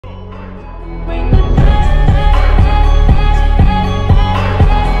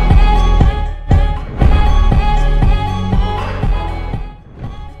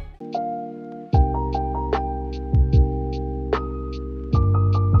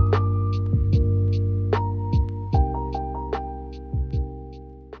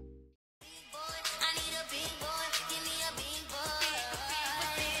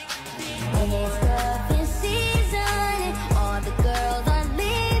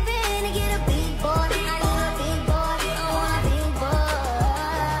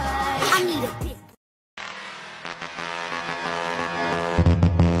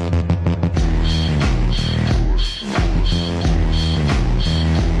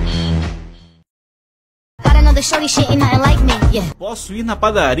Posso ir na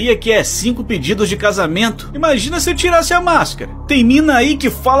padaria que é 5 pedidos de casamento? Imagina se eu tirasse a máscara. Tem mina aí que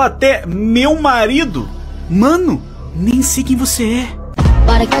fala até meu marido. Mano, nem sei quem você é.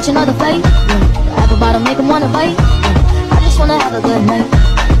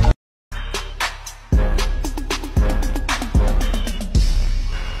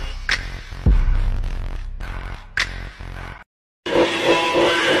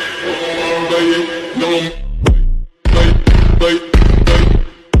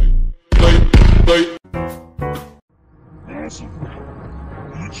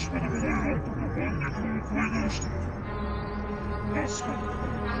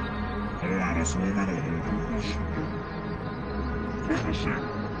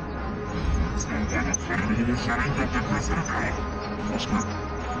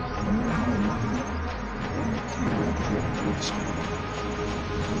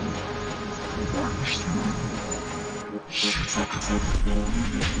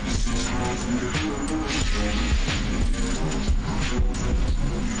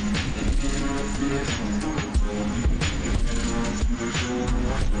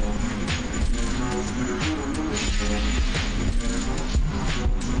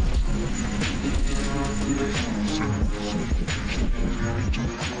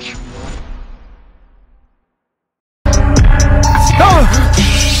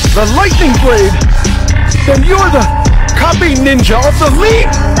 The lightning blade! Then you're the copy ninja of the league!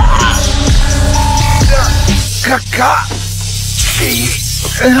 Kakashi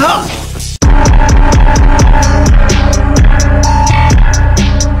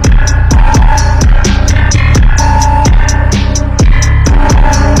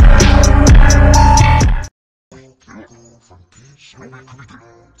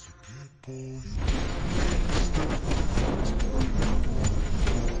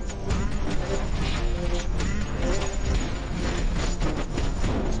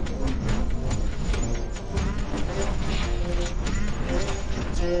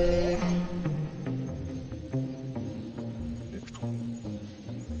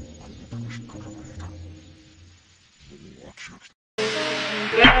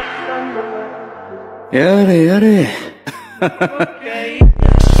Yare, yare.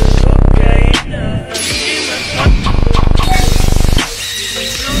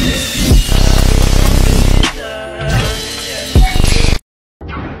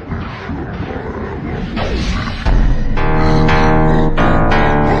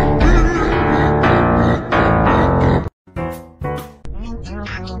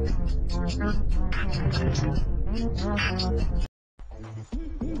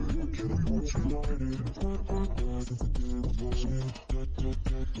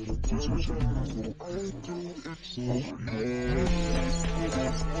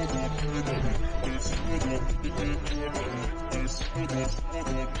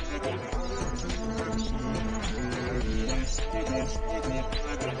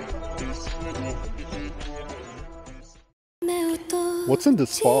 What's in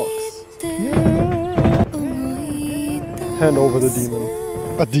this box? Hand over the demon.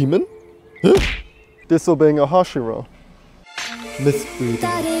 A demon? Huh? Disobeying a Hashira. Misbreathing.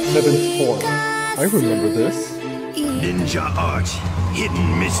 Heaven's form. I remember this. Ninja art.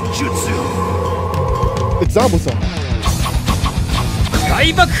 Hidden misjutsu. It's Zabuza.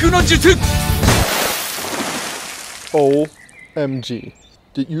 OMG.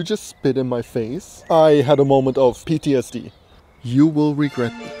 Did you just spit in my face? I had a moment of PTSD. You will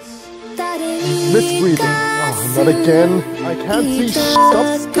regret this. Misbreathing. Oh, not again. I can't see.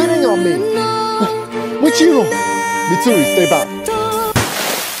 Stop spitting on me. Michiro! Mitsuri, stay back.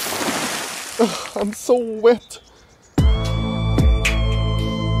 Ugh, I'm so wet.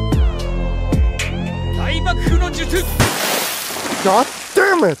 God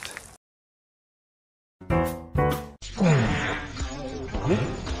damn it!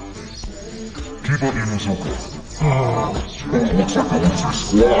 Looks like a loser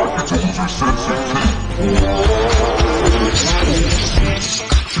squad. It's a loser sensei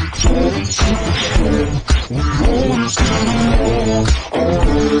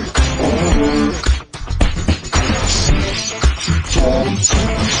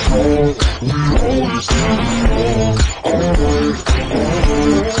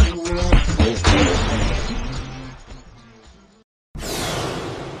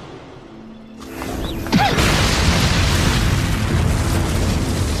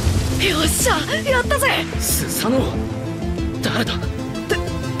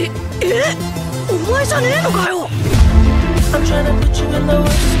I'm trying to put you in the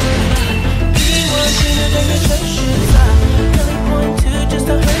worst spot. Be one sooner than the church shoes. Really point to just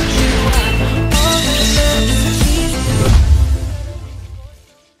to hurt you. All this love is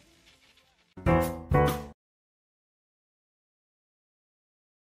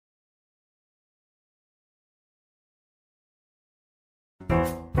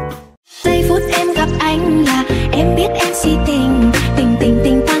Giây phút em gặp anh là em biết em si tình.